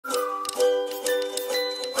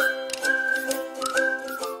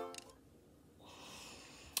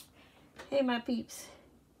Hey my peeps,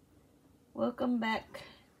 welcome back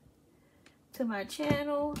to my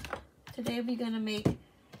channel. Today we're gonna make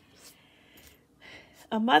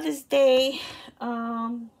a Mother's Day. I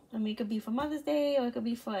mean, it could be for Mother's Day or it could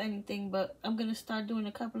be for anything, but I'm gonna start doing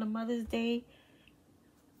a couple of Mother's Day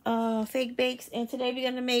fake bakes. And today we're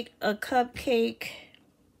gonna make a cupcake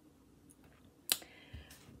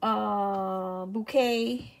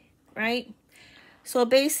bouquet, right? So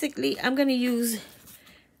basically I'm gonna use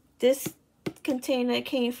this container. It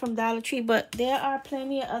came from Dollar Tree, but there are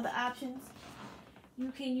plenty of other options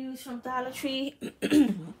you can use from Dollar Tree.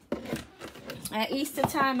 At Easter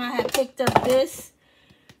time I had picked up this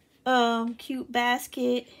cute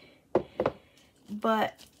basket,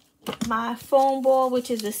 but my foam ball,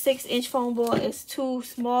 which is a 6-inch foam ball, is too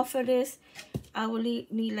small for this. I will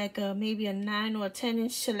need like maybe a 9 or a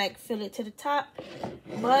 10-inch to like fill it to the top.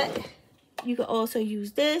 But you can also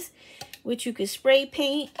use this, which you can spray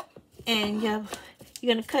paint, and you're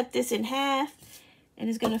gonna cut this in half and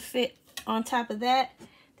it's gonna fit on top of that.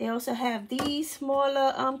 They also have these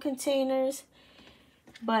smaller containers,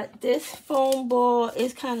 but this foam ball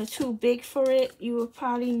is kind of too big for it. You will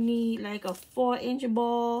probably need like a 4-inch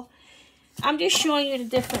ball. I'm just showing you the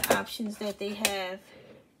different options that they have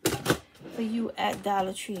for you at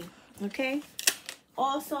Dollar Tree. Okay,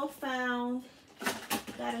 also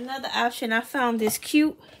got another option. I found this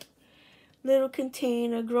cute little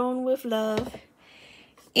container, Grown with Love,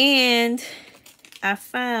 and I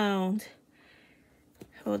found,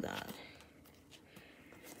 hold on,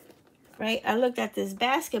 right, I looked at this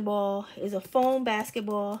basketball. It's a foam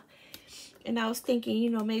basketball, and I was thinking, you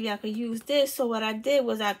know, maybe I could use this. So what I did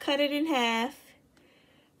was I cut it in half,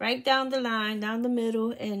 right down the line, down the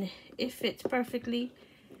middle, and it fits perfectly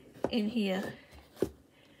in here.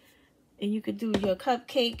 And you could do your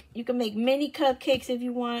cupcake. You can make mini cupcakes if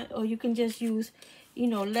you want, or you can just use, you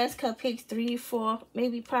know, less cupcakes, 3, 4,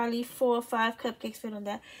 maybe probably 4 or 5 cupcakes fit on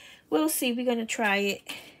that. We'll see. We're gonna try it.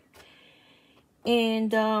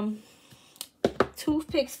 And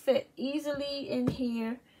toothpicks fit easily in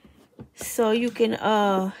here, so you can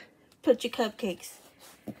put your cupcakes.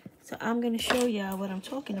 So I'm gonna show y'all what I'm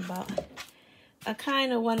talking about. I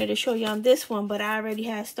kind of wanted to show you on this one, but I already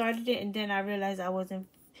had started it, and then I realized I wasn't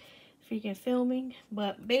freaking filming.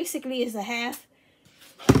 But basically it's a half.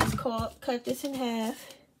 It's called, cut this in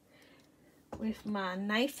half with my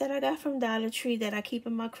knife that I got from Dollar Tree that I keep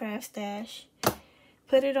in my craft stash.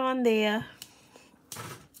 Put it on there,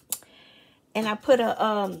 and I put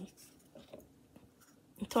a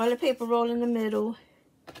toilet paper roll in the middle,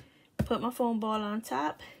 put my foam ball on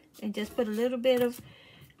top, and just put a little bit of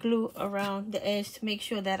glue around the edge to make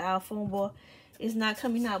sure that our foam ball is not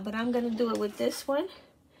coming out. But I'm gonna do it with this one,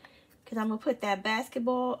 because I'm gonna put that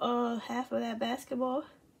basketball, half of that basketball,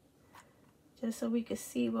 just so we can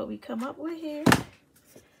see what we come up with here.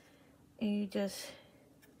 And you just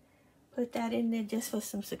put that in there just for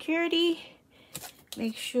some security.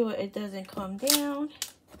 Make sure it doesn't come down.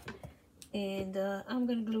 And I'm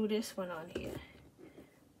gonna glue this one on here.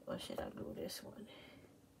 Or should I glue this one?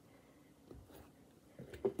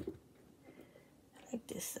 I like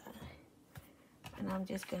this side. And I'm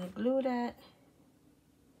just gonna glue that.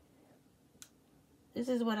 This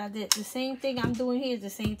is what I did. The same thing I'm doing here is the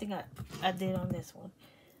same thing I did on this one.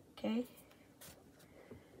 Okay?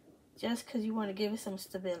 Just because you want to give it some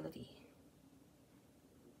stability.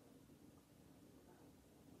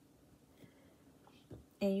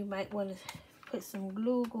 And you might want to put some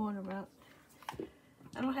glue going around.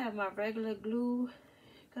 I don't have my regular glue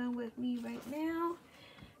gun with me right now,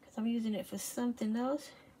 because I'm using it for something else.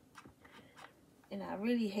 And I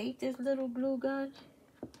really hate this little glue gun.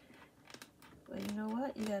 But you know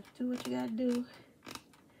what? You gotta do what you gotta do.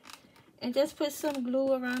 And just put some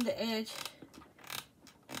glue around the edge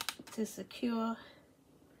to secure,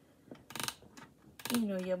 you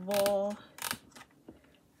know, your ball.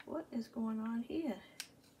 What is going on here?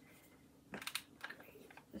 Great.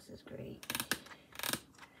 This is great.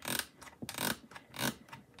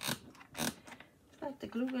 It's like the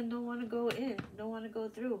glue gun don't want to go in, don't want to go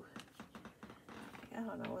through. I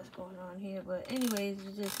don't know what's going on here, but anyways,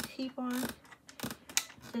 you just keep on.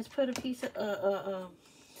 Just put a piece of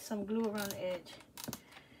some glue around the edge.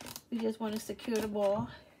 You just want to secure the ball,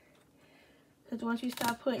 because once you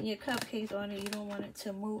start putting your cupcakes on it, you don't want it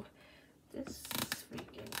to move. This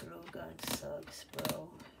freaking glue gun sucks, bro.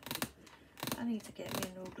 I need to get me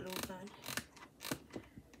a new glue gun.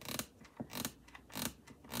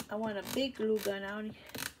 I want a big glue gun. I only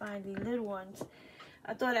find these little ones.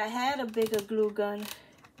 I thought I had a bigger glue gun.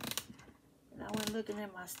 I went looking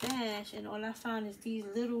at my stash, and all I found is these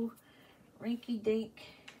little rinky-dink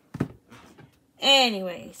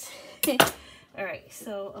Anyways. All right,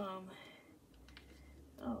 so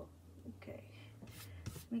oh, okay.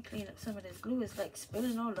 Let me clean up some of this glue. It's like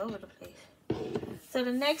spilling all over the place. So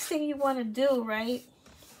the next thing you want to do, right?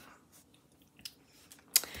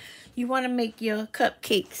 You want to make your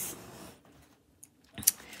cupcakes.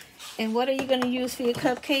 And what are you going to use for your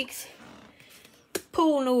cupcakes?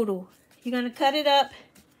 Pool noodle. You're going to cut it up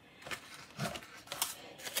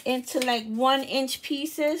into like 1-inch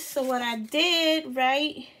pieces. So what I did,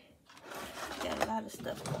 right? Got a lot of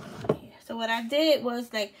stuff going on here. So what I did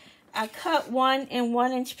was like I cut one in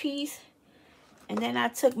 1-inch piece, and then I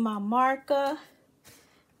took my marker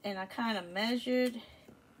and I kind of measured,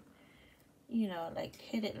 you know, like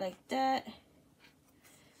hit it like that,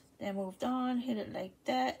 then moved on, hit it like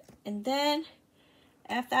that, and then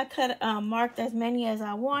after I cut marked as many as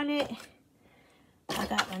I wanted, I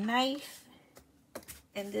got my knife,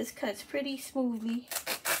 and this cuts pretty smoothly.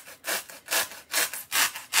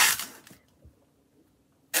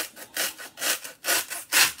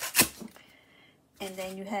 And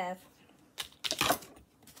then you have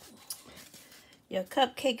your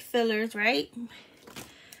cupcake fillers, right?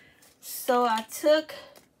 So I took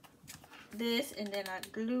this and then I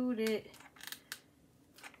glued it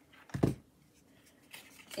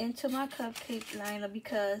into my cupcake liner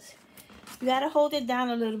because you gotta hold it down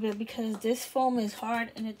a little bit because this foam is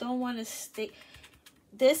hard and it don't want to stick.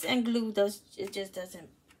 This and glue it just doesn't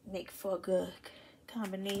make for a good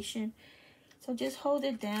combination. So just hold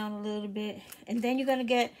it down a little bit, and then you're gonna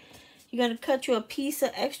cut you a piece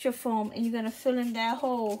of extra foam and you're gonna fill in that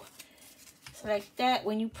hole. So like that,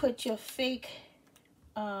 when you put your fake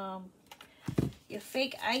icing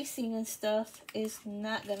and stuff, it's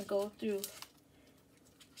not gonna go through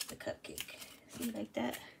the cupcake. See, like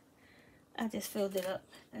that? I just filled it up.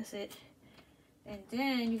 That's it. And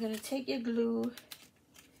then you're gonna take your glue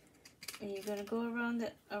and you're gonna go around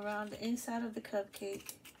the inside of the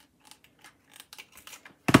cupcake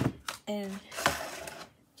and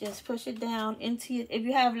just push it down into it. If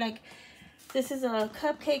you have like, this is a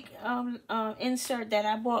cupcake insert that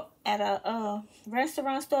I bought at a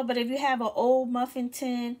restaurant store, but if you have an old muffin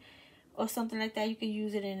tin or something like that, you can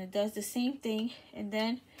use it and it does the same thing. And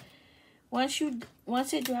then once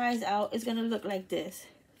it dries out, it's gonna look like this,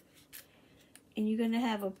 and you're gonna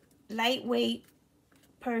have a lightweight,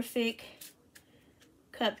 perfect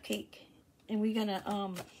cupcake. And we're gonna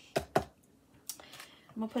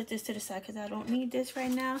I'm gonna put this to the side because I don't need this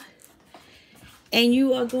right now. And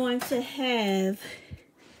you are going to have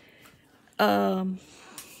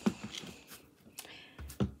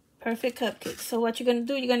perfect cupcakes. So what you're gonna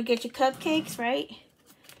do, you're gonna get your cupcakes, right?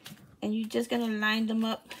 And you're just gonna line them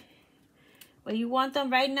up where you want them.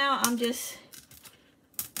 Right now, I'm just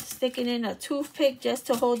sticking in a toothpick just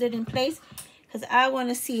to hold it in place because I want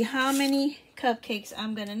to see how many cupcakes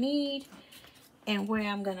I'm gonna need and where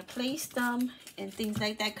I'm gonna place them and things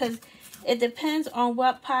like that, because it depends on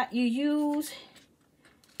what pot you use,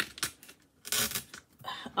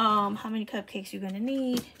 how many cupcakes you're gonna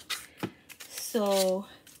need. So,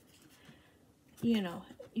 you know,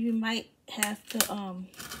 you might have to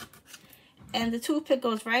and the toothpick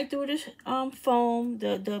goes right through the foam,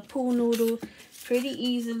 the pool noodle pretty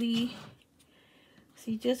easily. So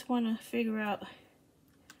you just want to figure out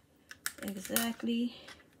exactly.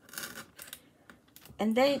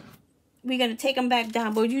 And then we're going to take them back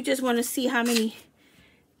down, but you just want to see how many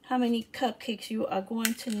cupcakes you are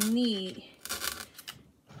going to need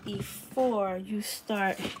before you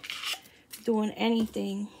start doing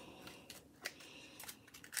anything.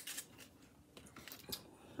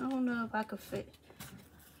 I don't know if I could fit.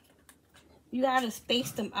 You got to space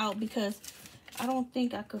them out because I don't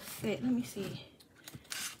think I could fit. Let me see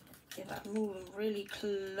if I move them really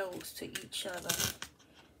close to each other,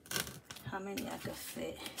 how many I could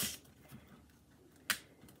fit.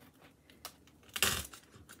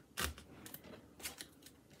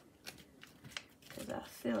 Because I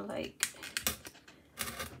feel like,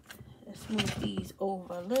 let's move these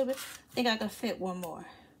over a little bit. I think I could fit one more.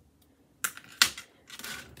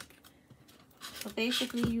 So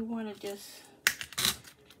basically you want to just,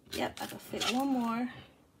 yep, I could fit one more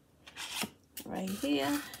right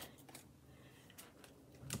here.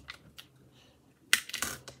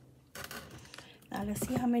 Now let's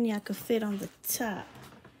see how many I could fit on the top.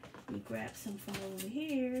 Let me grab some from over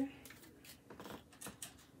here.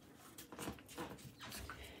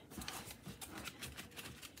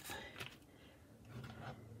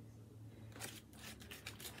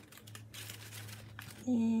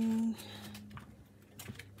 And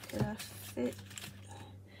could I fit?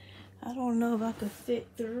 I don't know if I could fit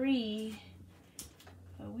 3.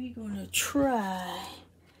 But we're gonna try.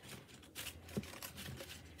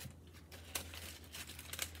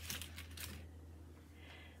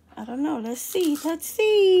 I don't know. Let's see. Let's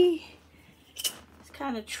see. It's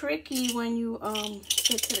kind of tricky when you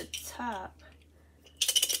get to the top.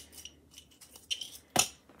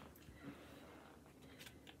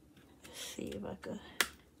 Let's see if I could.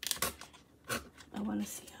 I want to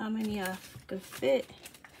see how many I could fit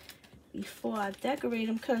before I decorate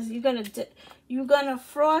them, because you're gonna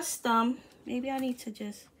frost them. Maybe I need to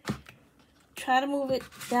just try to move it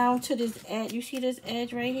down to this edge. You see this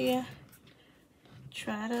edge right here?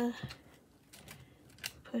 Try to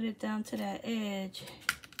put it down to that edge.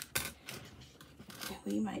 And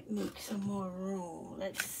we might make some more room.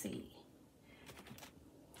 Let's see.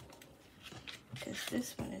 Because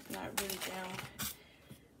this one is not really down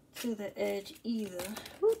to the edge either.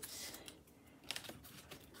 Oops.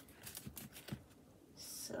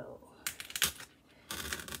 So,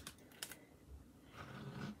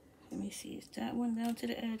 let me see. Is that one down to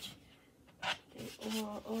the edge?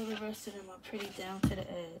 All the rest of them are pretty down to the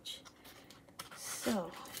edge.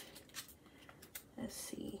 So, let's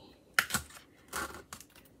see.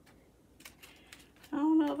 I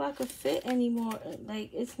don't know if I could fit any more.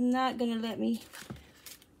 Like, it's not gonna let me.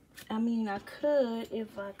 I mean, I could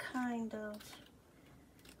if I kind of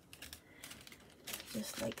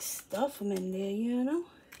just like stuff them in there, you know?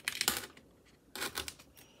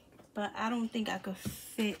 But I don't think I could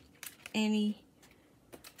fit any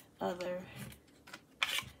other.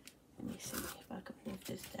 Let me see if I could move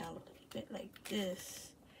this down a little bit like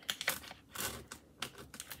this.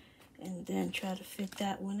 And then try to fit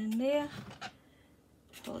that one in there.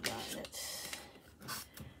 Hold on,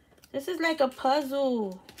 this is like a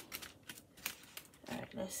puzzle. All right,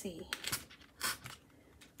 let's see.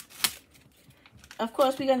 Of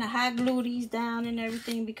course, we're gonna hot glue these down and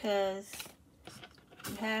everything because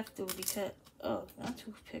you have to, because, oh, my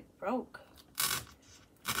toothpick broke.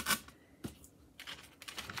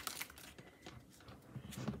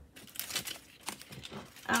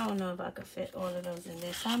 I don't know if I could fit all of those in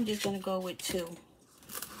there, so I'm just gonna go with 2.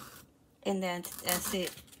 And then that's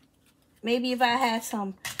it. Maybe if I had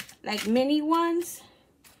some like mini ones,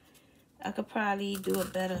 I could probably do a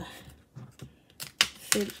better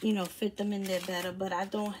fit, you know, fit them in there better. But I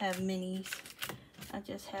don't have minis. I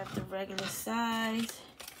just have the regular size.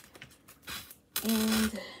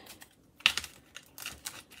 And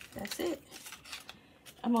that's it.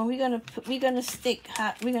 We're gonna put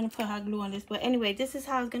hot glue on this. But anyway, this is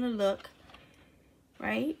how it's gonna look,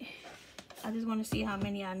 right? I just want to see how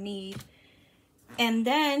many I need. And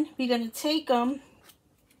then we're going to take them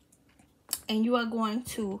and you are going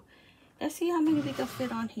to, let's see how many we can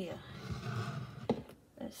fit on here.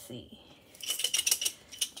 Let's see.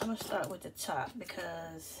 I'm going to start with the top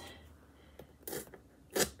because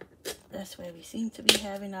that's where we seem to be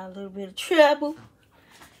having our little bit of trouble.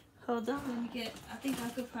 Hold on, let me get, I think I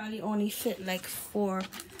could probably only fit like four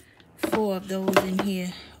of those in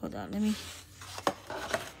here. Hold on,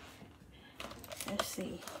 let's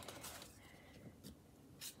see.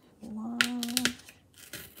 1.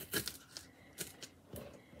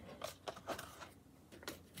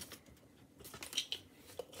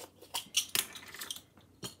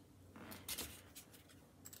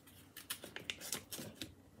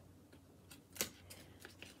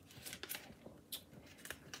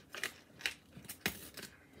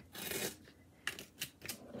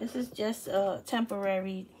 This is just a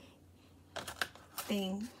temporary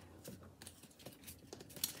thing.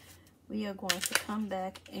 We are going to come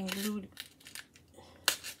back and glue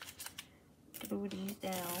these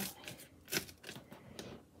down.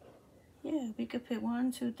 Yeah, we could put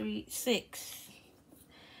 1, 2, 3, 6.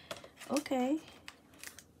 Okay.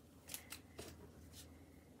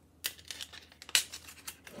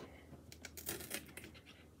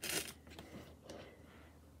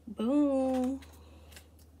 Boom.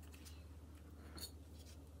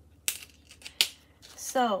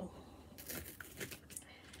 So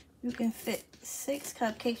you can fit 6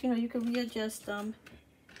 cupcakes. You know, you can readjust them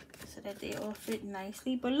so that they all fit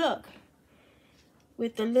nicely. But look,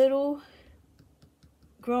 with the little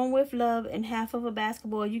Grown with Love and half of a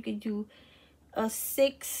basketball, you can do a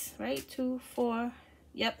 6, right? 2, 4,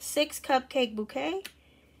 yep, 6 cupcake bouquet,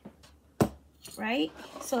 right?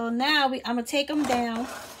 So now I'm gonna take them down.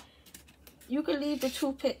 You can leave the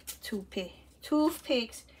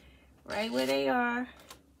toothpicks right where they are,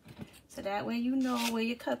 so that way you know where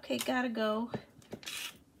your cupcake gotta go.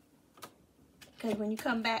 Okay, when you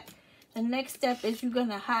come back, the next step is you're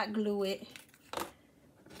gonna hot glue it.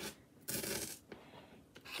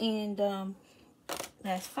 And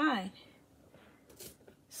that's fine.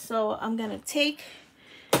 So I'm gonna take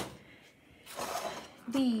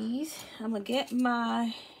these. I'm gonna get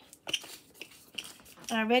my,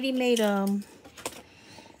 I already made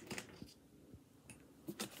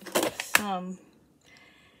some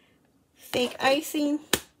fake icing.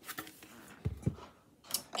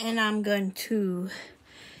 And I'm going to,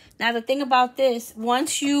 now the thing about this,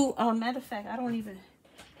 once you, matter of fact, I don't even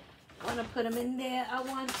want to put them in there. I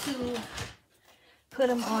want to put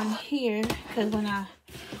them on here because when I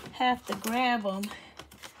have to grab them,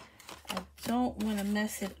 I don't want to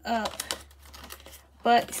mess it up.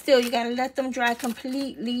 But still, you got to let them dry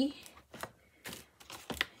completely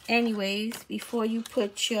anyways before you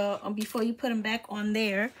put your, before you put them back on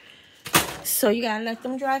there. So you got to let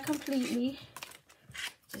them dry completely.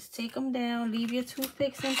 Just take them down, leave your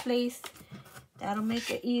toothpicks in place. That'll make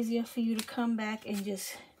it easier for you to come back and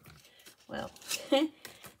just, well,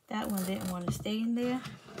 that one didn't want to stay in there.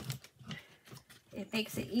 It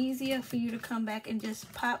makes it easier for you to come back and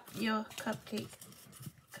just pop your cupcake,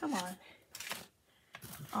 come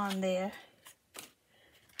on there.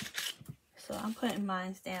 So I'm putting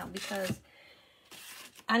mine down because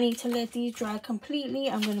I need to let these dry completely.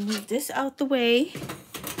 I'm going to move this out the way.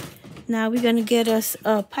 Now we're going to get us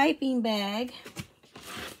a piping bag.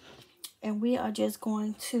 And we are just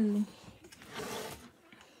going to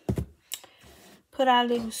put our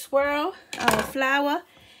little swirl, our flour.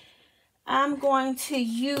 I'm going to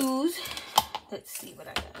use, let's see what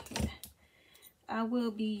I got here. I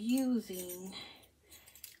will be using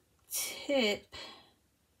tip.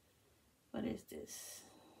 What is this?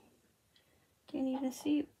 Can't even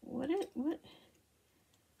see what.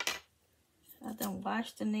 I don't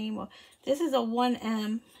watch the name. Or this is a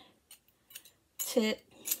 1M tip.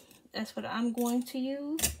 That's what I'm going to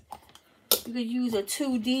use. You could use a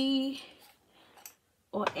 2D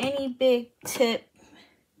or any big tip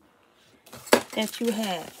that you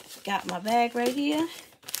have. Got my bag right here.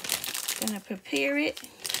 Gonna prepare it.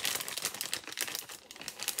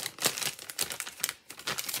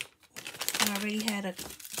 I already had it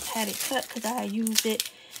cut because I had used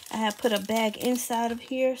it. I had put a bag inside of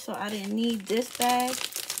here, so I didn't need this bag.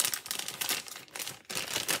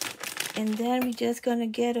 And then we just gonna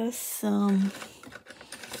get us some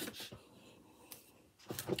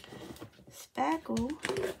spackle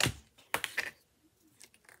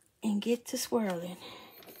and get to swirling.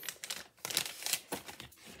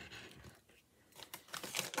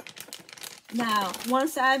 Now,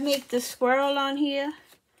 once I make the swirl on here,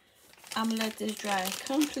 I'm gonna let this dry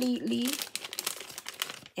completely.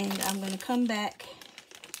 And I'm going to come back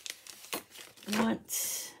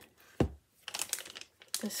once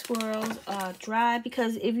the swirls are dry.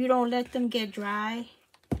 Because if you don't let them get dry,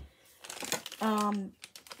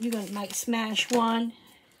 you might smash one.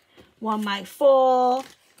 One might fall.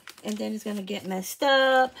 And then it's going to get messed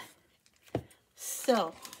up.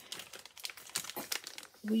 So,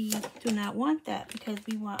 we do not want that because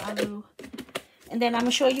we want our little... And then I'm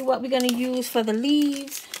going to show you what we're going to use for the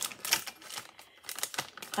leaves.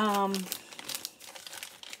 And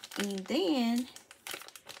then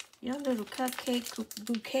your little cupcake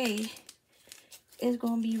bouquet is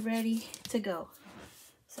going to be ready to go.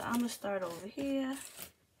 So I'm going to start over here.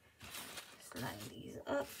 Slide these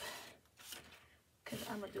up. Because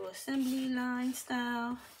I'm going to do assembly line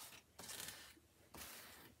style.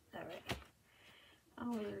 Alright. I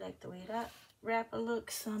don't really like the way that wrapper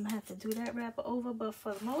looks. So I'm going to have to do that wrapper over. But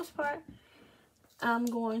for the most part, I'm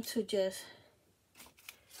going to just...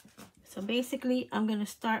 So basically, I'm going to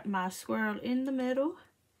start my swirl in the middle.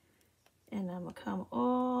 And I'm going to come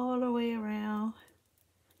all the way around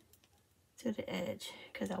to the edge.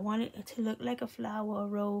 Because I want it to look like a flower or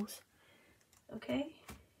rose. Okay?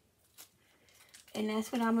 And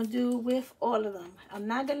that's what I'm going to do with all of them. I'm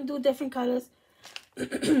not going to do different colors.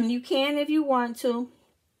 You can if you want to.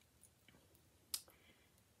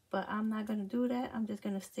 But I'm not going to do that. I'm just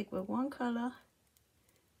going to stick with one color.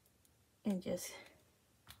 And just...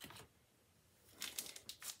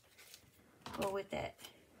 go with that.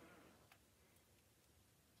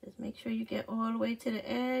 Just make sure you get all the way to the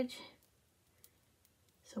edge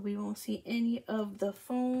so we won't see any of the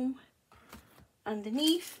foam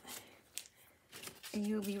underneath, and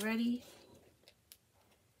you'll be ready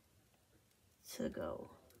to go.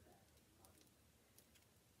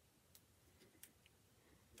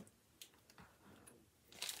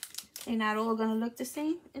 They're not all gonna look the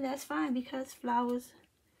same, and that's fine because flowers,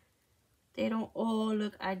 they don't all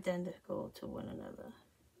look identical to one another.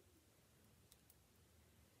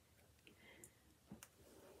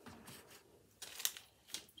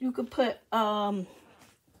 You could put,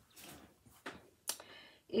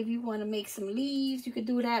 if you want to make some leaves, you could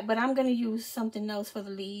do that. But I'm going to use something else for the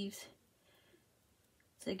leaves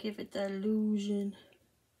to give it the illusion.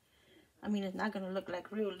 I mean, it's not going to look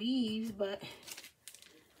like real leaves, but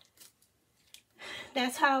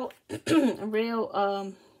that's how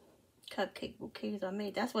real cupcake bouquets are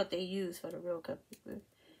made. That's what they use for the real cupcake.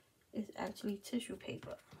 It's actually tissue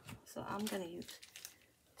paper. So I'm going to use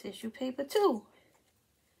tissue paper too.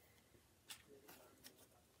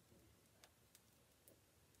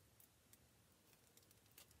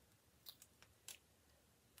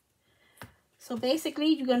 So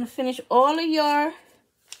basically, you're going to finish all of your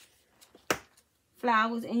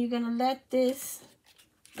flowers and you're going to let this,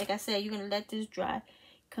 like I said, you're going to let this dry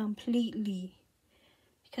completely.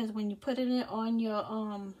 Because when you put it on your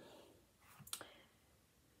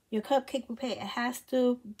cupcake bouquet, it has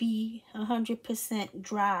to be 100%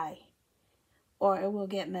 dry or it will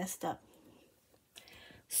get messed up.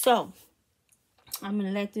 So, I'm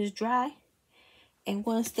going to let this dry. And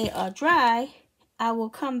once they are dry, I will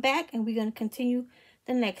come back and we're going to continue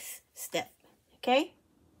the next step. Okay?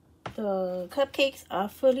 The cupcakes are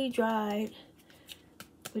fully dried,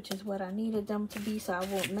 which is what I needed them to be so I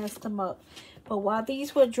won't mess them up. But while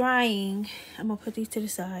these were drying, I'm going to put these to the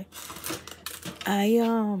side.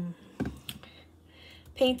 I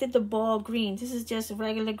painted the ball green. This is just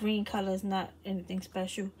regular green colors, not anything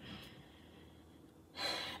special.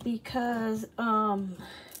 Because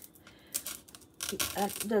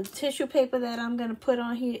the tissue paper that I'm going to put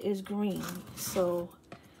on here is green. So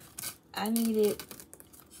I need it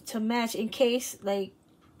to match in case like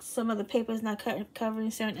some of the paper is not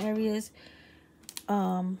covering certain areas.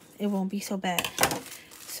 It won't be so bad.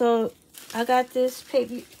 So I got this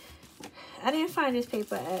paper. I didn't find this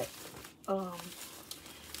paper at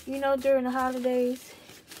you know, during the holidays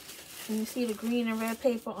when you see the green and red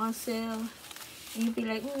paper on sale and you'd be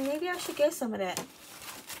like, maybe I should get some of that.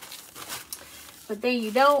 But then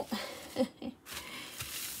you don't.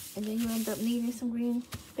 And then you end up needing some green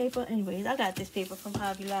paper. Anyways, I got this paper from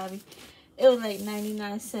Hobby Lobby. It was like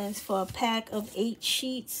 99 cents for a pack of 8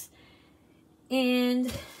 sheets.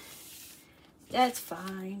 And that's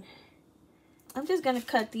fine. I'm just going to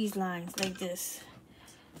cut these lines like this.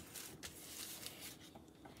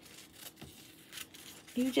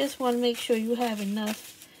 You just want to make sure you have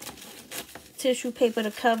enough tissue paper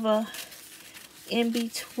to cover in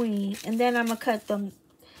between. And then I'm going to cut them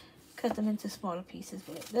into smaller pieces.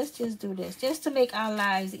 But let's just do this just to make our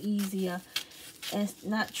lives easier and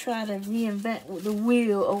not try to reinvent the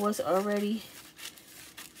wheel or what's already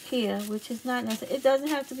here, which is not necessary. It doesn't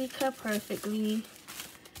have to be cut perfectly.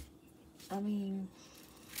 I mean,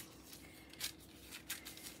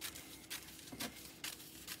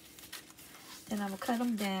 then I'm going to cut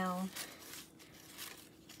them down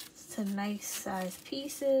to nice size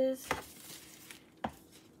pieces.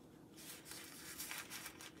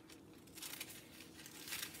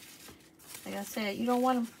 Like I said, you don't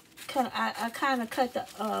want to cut. I kind of cut the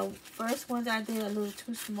first ones I did a little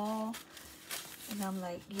too small. And I'm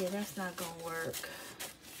like, yeah, that's not going to work.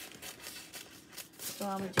 So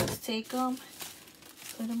I'm going to just take them,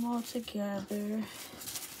 put them all together.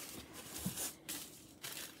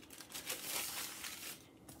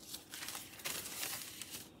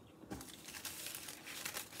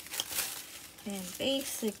 And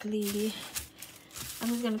basically, I'm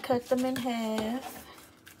just going to cut them in half.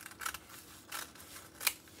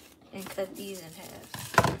 And cut these in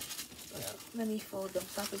half. Well, let me fold them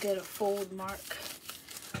so I can get a fold mark.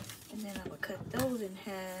 And then I'm going to cut those in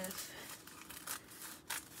half.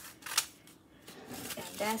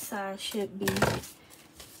 And that side should be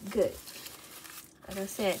good. Like I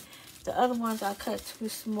said, the other ones I cut too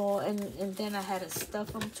small and then I had to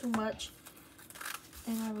stuff them too much.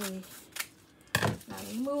 And I really not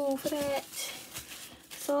in the mood for that.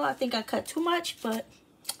 So I think I cut too much, but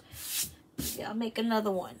yeah, I'll make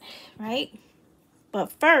another one, right?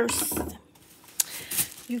 But first,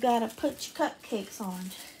 you gotta put your cupcakes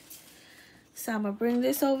on. So I'm gonna bring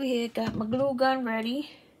this over here. Got my glue gun ready.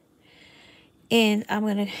 And I'm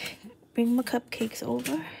gonna bring my cupcakes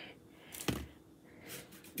over.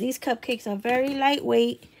 These cupcakes are very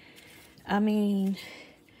lightweight. I mean,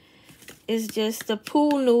 it's just the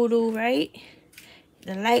pool noodle, right?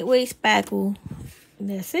 The lightweight spackle. And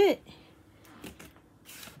that's it.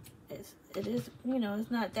 It is, you know, it's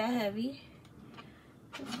not that heavy.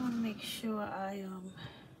 Just want to make sure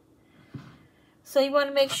so you want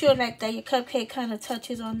to make sure like that your cupcake kind of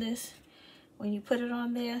touches on this when you put it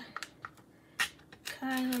on there.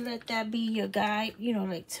 Kind of let that be your guide, you know,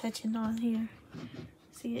 like touching on here.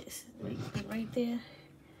 See, it's like right there.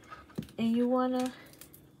 And you want to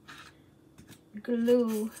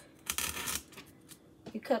glue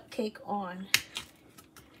your cupcake on.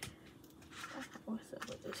 What's up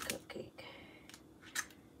with this cupcake?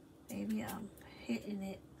 Maybe I'm hitting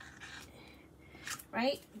it.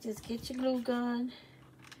 Right? Just get your glue gun.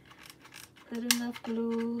 Put enough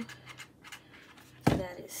glue so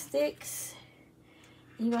that it it sticks.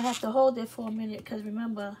 You're gonna have to hold it for a minute because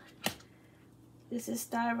remember, this is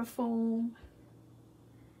styrofoam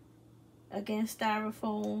against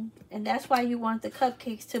styrofoam, and that's why you want the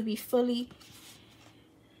cupcakes to be fully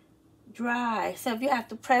dry. So if you have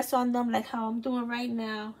to press on them like how I'm doing right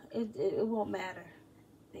now, it won't matter.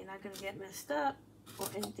 They're not gonna get messed up or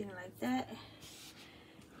anything like that.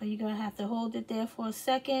 But you're gonna have to hold it there for a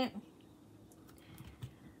second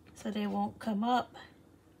so they won't come up,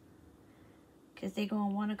 because they're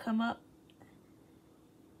gonna want to come up,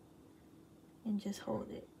 and just hold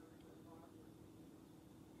it.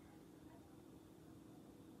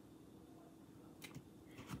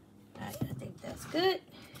 Alright, I think that's good.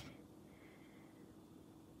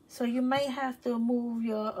 So you might have to move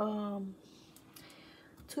your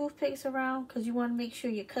toothpicks around because you want to make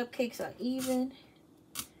sure your cupcakes are evenly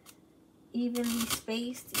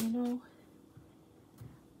spaced, you know.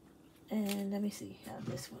 And let me see how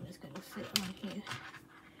this one is going to fit on here.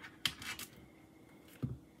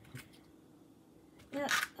 Yeah,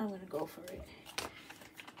 I'm going to go for it.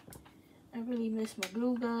 I really miss my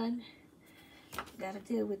glue gun. Got to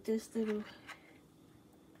deal with this little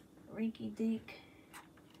rinky-dink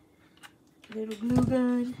little glue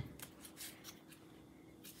gun.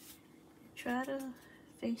 Try to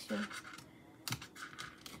face your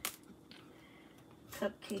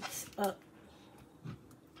cupcakes up.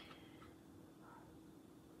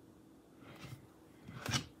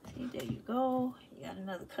 See, there you go. You got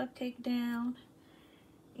another cupcake down.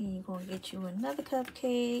 And you're going to get you another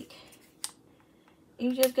cupcake.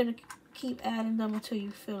 And you're just going to keep adding them until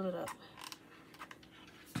you fill it up.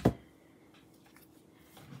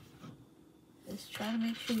 Just try to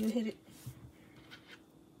make sure you hit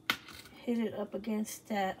it up against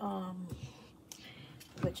that,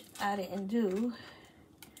 which I didn't do,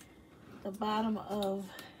 the bottom of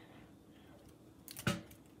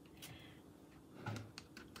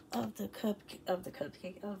the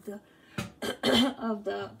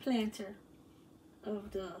planter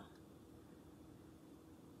of the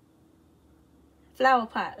flower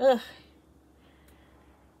pot. Ugh.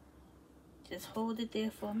 Just hold it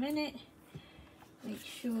there for a minute. Make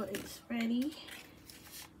sure it's ready.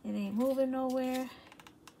 It ain't moving nowhere.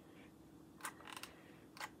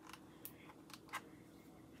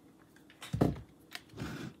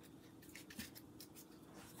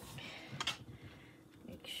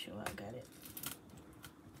 Make sure I got it.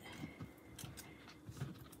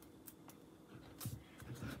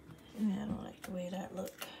 I don't like the way that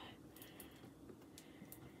look.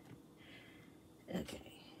 Okay.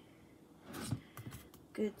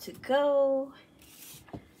 Good to go.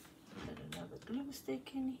 Put another glue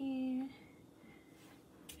stick in here.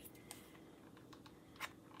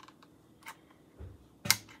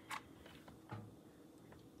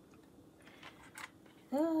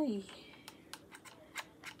 Oh, yeah.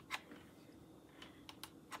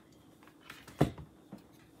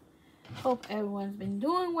 Hope everyone's been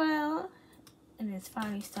doing well, and it's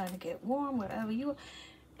finally starting to get warm wherever you are.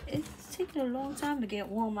 It's taking a long time to get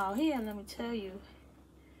warm out here, let me tell you.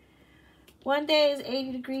 One day is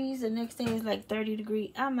 80 degrees, the next day is like 30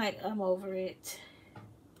 degrees. I'm over it.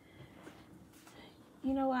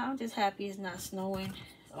 You know what? I'm just happy it's not snowing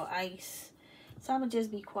or ice. So I'm going to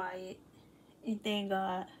just be quiet and thank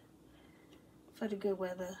God for the good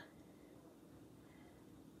weather.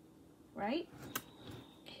 Right?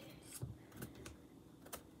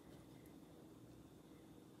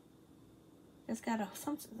 It's gotta,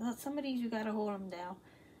 some of these you gotta hold them down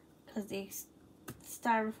because the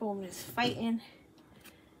styrofoam is fighting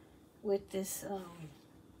with this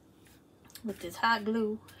hot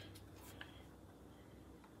glue.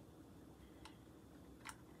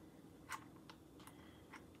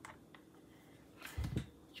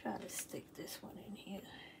 Try to stick this one in here.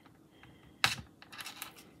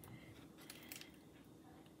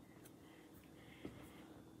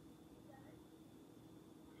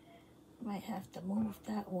 Might have to move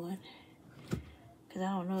that one because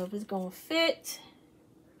I don't know if it's gonna fit.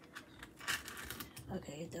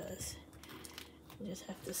 Okay, it does. You just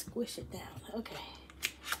have to squish it down. Okay.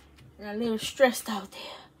 I'm a little stressed out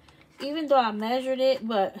there. Even though I measured it,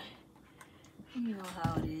 but you know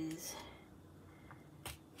how it is.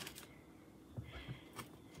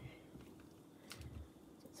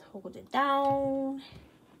 Just hold it down.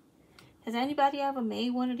 Has anybody ever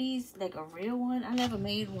made one of these? Like a real one? I never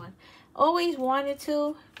made one. Always wanted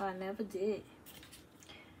to, but I never did.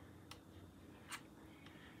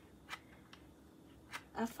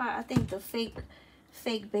 I think the fake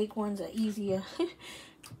bake ones are easier.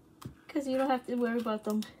 Because you don't have to worry about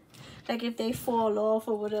them. Like if they fall off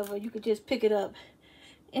or whatever, you could just pick it up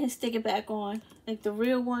and stick it back on. Like the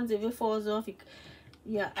real ones, if it falls off,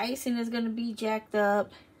 your icing is going to be jacked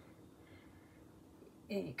up.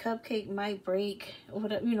 And your cupcake might break or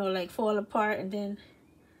whatever, you know, like fall apart, and then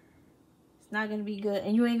it's not going to be good.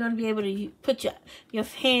 And you ain't going to be able to put your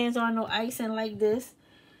hands on no icing like this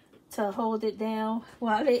to hold it down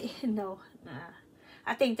while it, no, nah.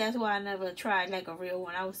 I think that's why I never tried like a real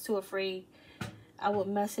one. I was too afraid I would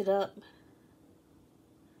mess it up.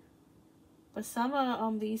 But some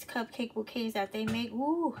of these cupcake bouquets that they make,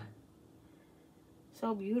 woo,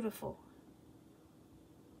 so beautiful.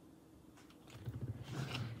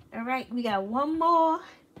 All right, we got one more,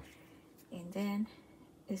 and then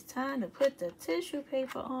it's time to put the tissue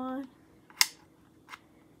paper on.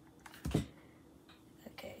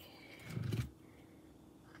 Okay.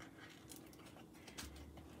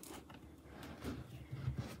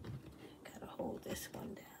 Gotta hold this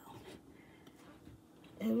one down.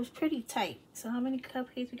 It was pretty tight. So how many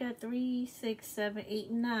cupcakes we got? 3, 6, 7,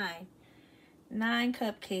 8, 9. 9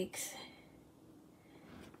 cupcakes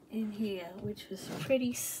in here, which was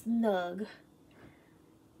pretty snug.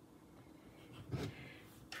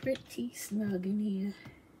 Pretty snug in here.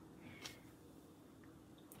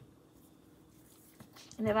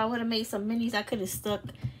 And if I would have made some minis, I could have stuck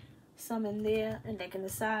some in there and like in the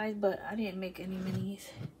sides, but I didn't make any minis.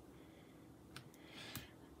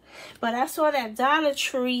 But I saw that Dollar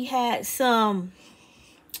Tree had some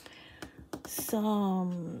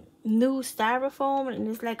new styrofoam, and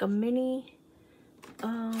it's like a mini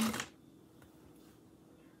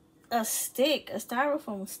a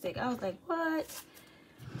styrofoam stick. I was like, what?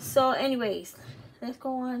 So anyways, let's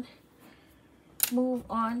go on, move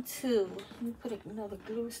on to, let me put another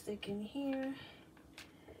glue stick in here.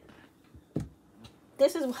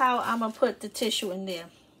 This is how I'm gonna put the tissue in there.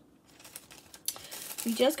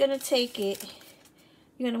 You're just gonna take it,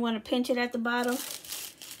 you're gonna want to pinch it at the bottom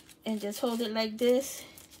and just hold it like this,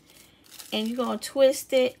 and you're gonna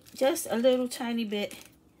twist it just a little tiny bit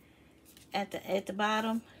at the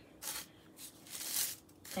bottom,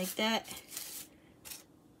 like that,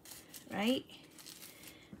 right?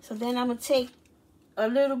 So then I'm gonna take a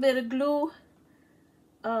little bit of glue,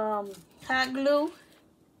 hot glue,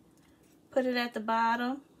 put it at the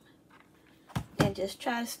bottom, and just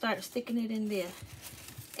try to start sticking it in there.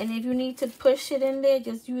 And if you need to push it in there,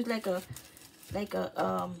 just use like a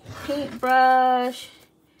paintbrush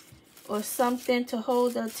or something to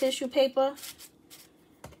hold the tissue paper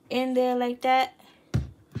in there like that.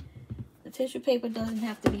 The tissue paper doesn't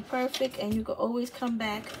have to be perfect, and you can always come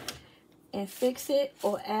back and fix it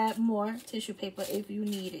or add more tissue paper if you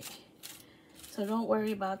need it. So don't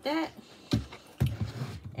worry about that.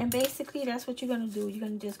 And basically that's what you're gonna do. You're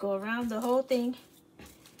gonna just go around the whole thing,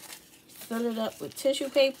 fill it up with tissue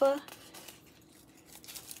paper.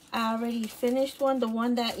 I already finished one, the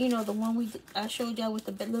one that, you know, the one I showed y'all with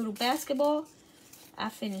the little basketball. I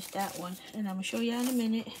finished that one, and I'm gonna show y'all in a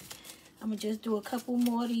minute. I'm gonna just do a couple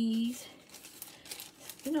more of these.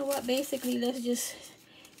 You know what, basically let's just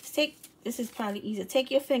take, this is probably easier.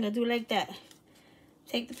 Take your finger, do like that.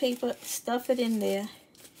 Take the paper, stuff it in there,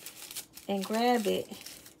 and grab it,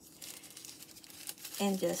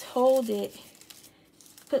 and just hold it.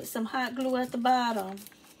 Put some hot glue at the bottom,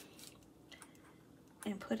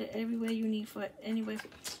 and put it everywhere you need for it. Anyway,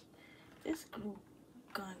 this glue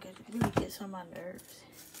gun really gets on my nerves.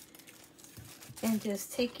 And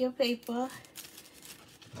just take your paper,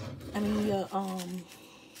 your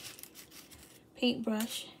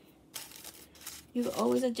paintbrush. You can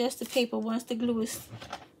always adjust the paper once the glue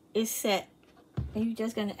is set. And you're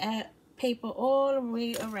just gonna add paper all the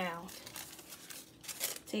way around.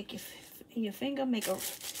 Take your finger, make a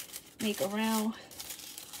round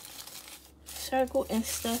circle and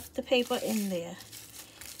stuff the paper in there.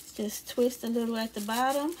 Just twist a little at the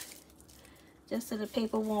bottom, just so the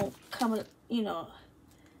paper won't come, you know,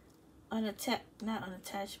 not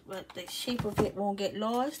unattached, but the shape of it won't get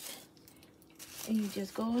lost. And you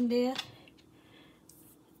just go in there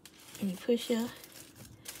and you push your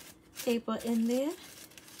paper in there.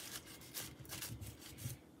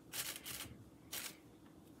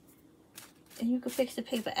 And you can fix the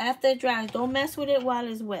paper after it dries. Don't mess with it while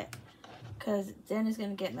it's wet, because then it's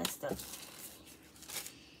going to get messed up.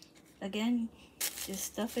 Again, just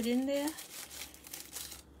stuff it in there.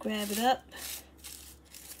 Grab it up.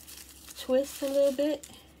 Twist a little bit.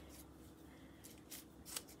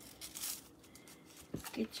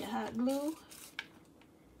 Get your hot glue.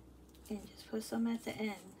 And just put some at the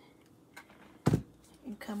end.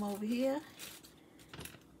 And come over here.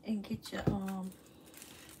 And get your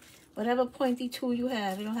whatever pointy tool you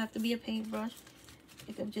have. It don't have to be a paintbrush.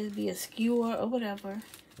 It could just be a skewer or whatever.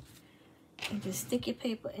 And just stick your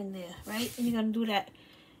paper in there, right? And you're gonna do that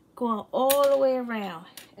going all the way around.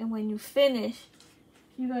 And when you finish,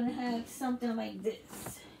 you're gonna have something like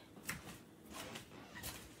this.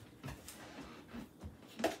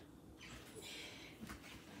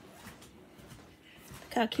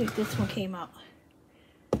 Look how cute this one came out.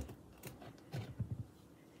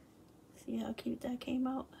 See how cute that came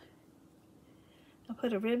out? I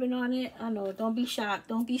put a ribbon on it. I know, don't be shocked.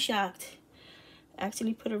 Don't be shocked.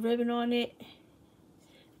 Actually put a ribbon on it.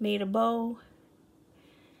 Made a bow.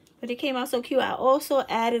 But it came out so cute. I also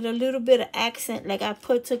added a little bit of accent. Like I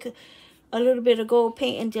took a little bit of gold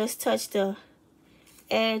paint and just touched the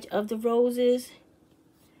edge of the roses.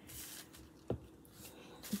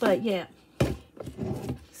 But yeah.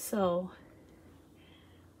 So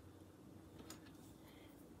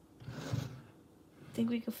think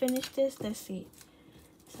we can finish this? Let's see.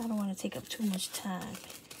 So I don't want to take up too much time.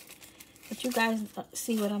 But you guys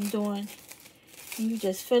see what I'm doing. You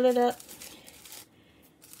just fill it up.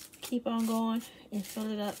 Keep on going and fill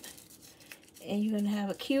it up. And you're going to have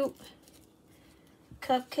a cute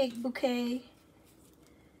cupcake bouquet.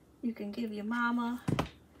 You can give your mama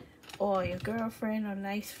or your girlfriend or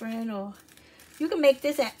nice friend. Or you can make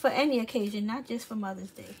this for any occasion, not just for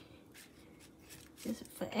Mother's Day. Just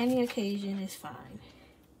for any occasion is fine.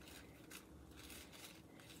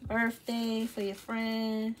 Birthday for your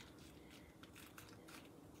friend.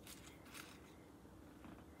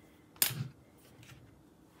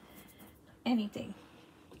 Anything.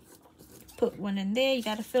 Put one in there. You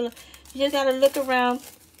gotta fill it. You just gotta look around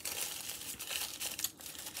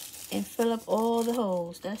and fill up all the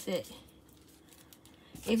holes. That's it.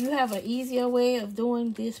 If you have an easier way of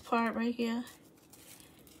doing this part right here,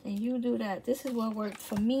 then you do that. This is what worked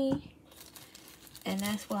for me, and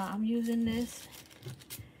that's why I'm using this.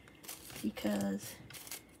 Because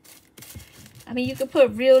I mean, you could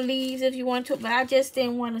put real leaves if you want to, but I just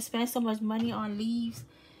didn't want to spend so much money on leaves.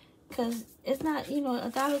 Because it's not, you know,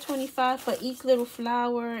 $1.25 for each little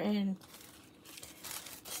flower, and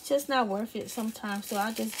it's just not worth it sometimes. So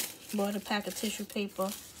I just bought a pack of tissue paper,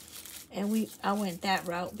 and I went that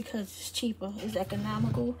route because it's cheaper, it's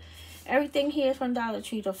economical. Everything here is from Dollar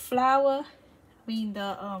Tree. The flower,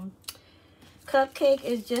 the cupcake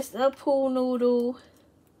is just a pool noodle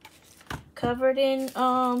covered in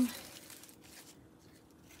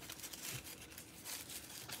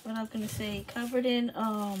what I was gonna say, covered in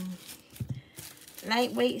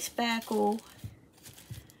lightweight spackle.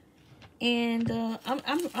 And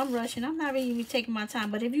I'm rushing. I'm not really taking my time,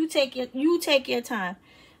 but if you take your time.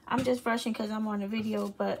 I'm just rushing because I'm on the video,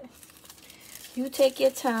 but you take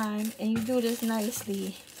your time and you do this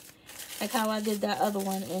nicely, like how I did that other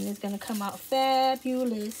one, and it's gonna come out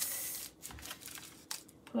fabulous.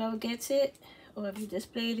 Whoever gets it, or if you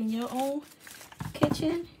display it in your own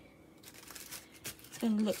kitchen, it's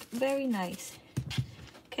gonna look very nice.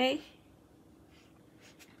 Okay,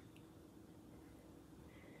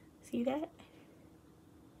 see that?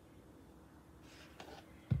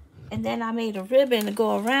 And then I made a ribbon to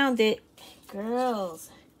go around it. Girls,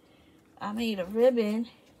 I made a ribbon,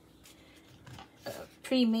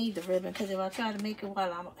 pre-made the ribbon, because if I try to make it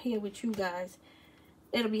while I'm here with you guys,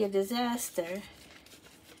 it'll be a disaster,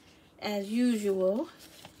 as usual.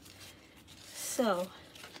 So,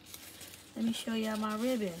 let me show y'all my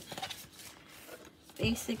ribbon.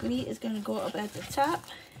 Basically, it's going to go up at the top,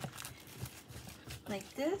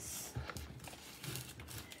 like this.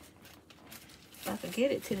 If I can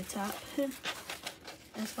get it to the top.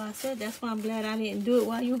 That's why I said, that's why I'm glad I didn't do it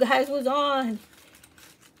while you guys was on.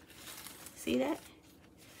 See that?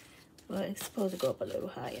 Well, it's supposed to go up a little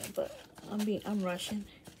higher, but I'm rushing.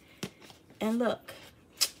 And look.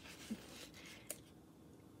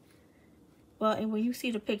 Well, and when you see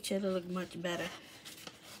the picture, it'll look much better.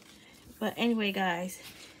 But anyway, guys,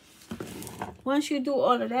 once you do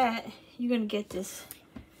all of that, you're going to get this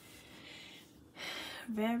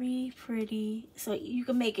very pretty. So you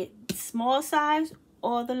can make it small size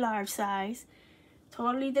or the large size.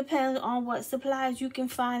 Totally depends on what supplies you can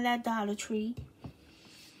find at Dollar Tree.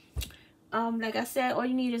 Like I said, all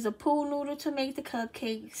you need is a pool noodle to make the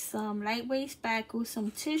cupcakes, some lightweight spackle,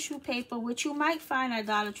 some tissue paper, which you might find at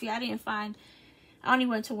Dollar Tree. I only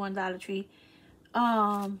went to one Dollar Tree.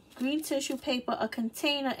 Green tissue paper, a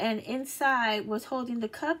container, and inside what's holding the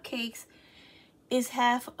cupcakes is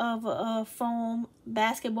half of a foam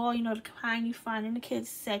basketball, you know, the kind you find in the kids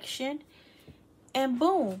section. And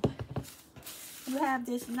boom, you have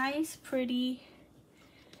this nice, pretty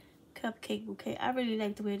cupcake bouquet. I really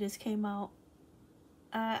like the way this came out.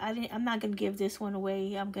 I'm not gonna give this one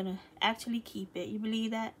away. I'm gonna actually keep it. You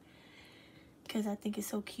believe that? Because I think it's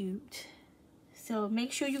so cute. So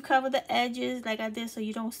make sure you cover the edges like I did so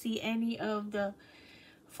you don't see any of the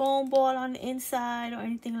foam ball on the inside or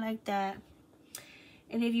anything like that.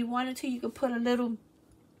 And if you wanted to, you could put a little,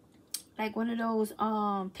 like one of those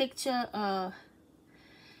picture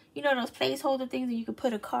you know, those placeholder things, and you could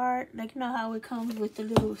put a card, like, you know how it comes with the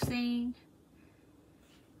little thing,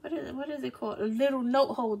 what is it called, a little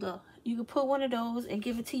note holder. You could put one of those and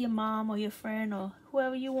give it to your mom or your friend or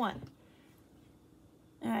whoever you want.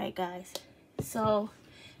 All right, guys, so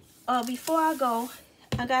before I go,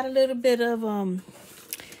 I got a little bit of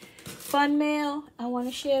fun mail I want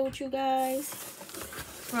to share with you guys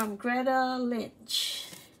from Greta Lynch.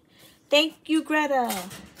 Thank you, Greta.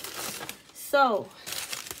 So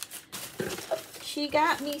she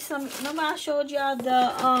got me some, remember I showed y'all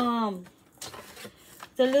the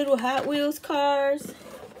little Hot Wheels cars?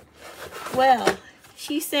 Well,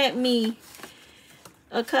 she sent me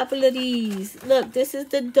a couple of these. Look, this is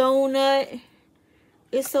the donut.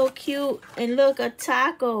 It's so cute. And look, a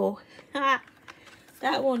taco. Ha!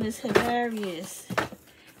 That one is hilarious.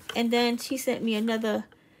 And then she sent me a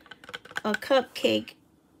cupcake,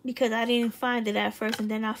 because I didn't find it at first,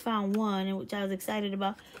 and then I found one, which I was excited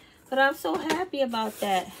about. But I'm so happy about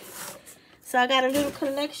that. So I got a little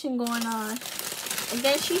collection going on. And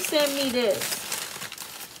then she sent me this.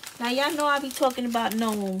 Now y'all know I be talking about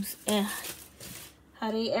gnomes and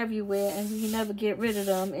how they everywhere and you never get rid of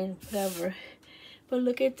them and whatever. But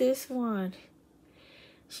look at this one.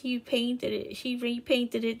 She painted it. She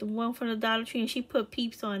repainted it, the one from the Dollar Tree, and she put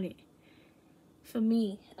Peeps on it for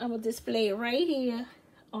me. I'm gonna display it right here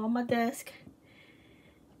on my desk.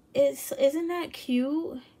 Isn't that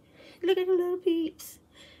cute? Look at the little Peeps.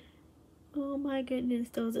 Oh my goodness,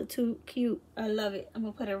 those are too cute. I love it. I'm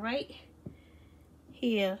gonna put it right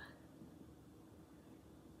here.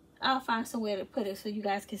 I'll find somewhere to put it so you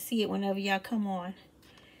guys can see it whenever y'all come on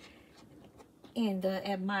and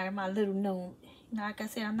admire my little gnome. Like I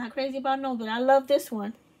said, I'm not crazy about gnomes, but I love this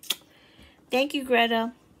one. Thank you,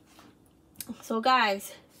 Greta. So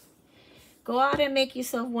guys, go out and make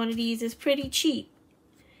yourself one of these. It's pretty cheap.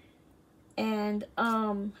 And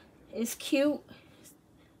it's cute.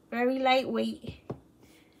 Very lightweight.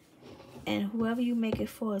 And whoever you make it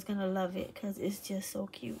for is going to love it, because it's just so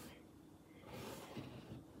cute.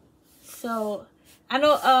 So, I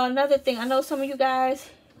know another thing. I know some of you guys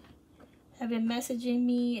have been messaging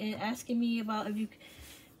me and asking me about if you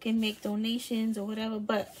can make donations or whatever.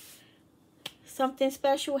 But something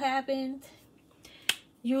special happened.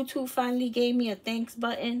 YouTube finally gave me a thanks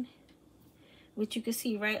button, which you can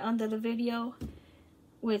see right under the video.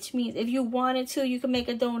 Which means if you wanted to, you can make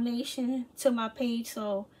a donation to my page.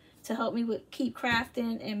 So, to help me with keep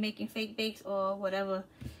crafting and making fake bakes or whatever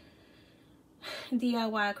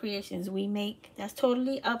DIY creations we make. That's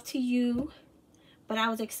totally up to you. But I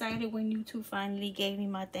was excited when YouTube finally gave me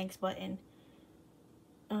my thanks button.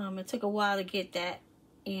 It took a while to get that.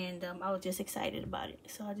 And I was just excited about it.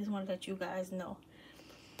 So I just want to let you guys know.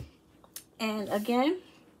 And again,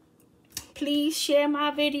 please share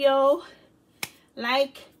my video.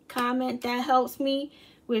 Like, comment. That helps me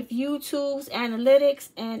with YouTube's analytics.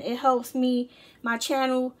 And it helps me, my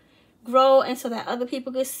channel, grow. And so that other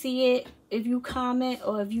people can see it. If you comment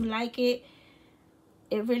or if you like it,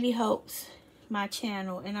 it really helps my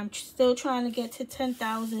channel. And I'm still trying to get to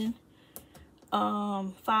 10,000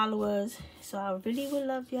 followers. So I really would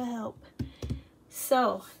love your help.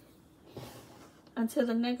 So, until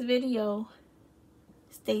the next video,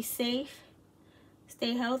 stay safe,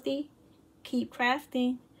 stay healthy, keep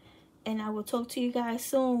crafting, and I will talk to you guys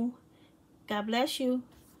soon. God bless you.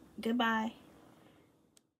 Goodbye.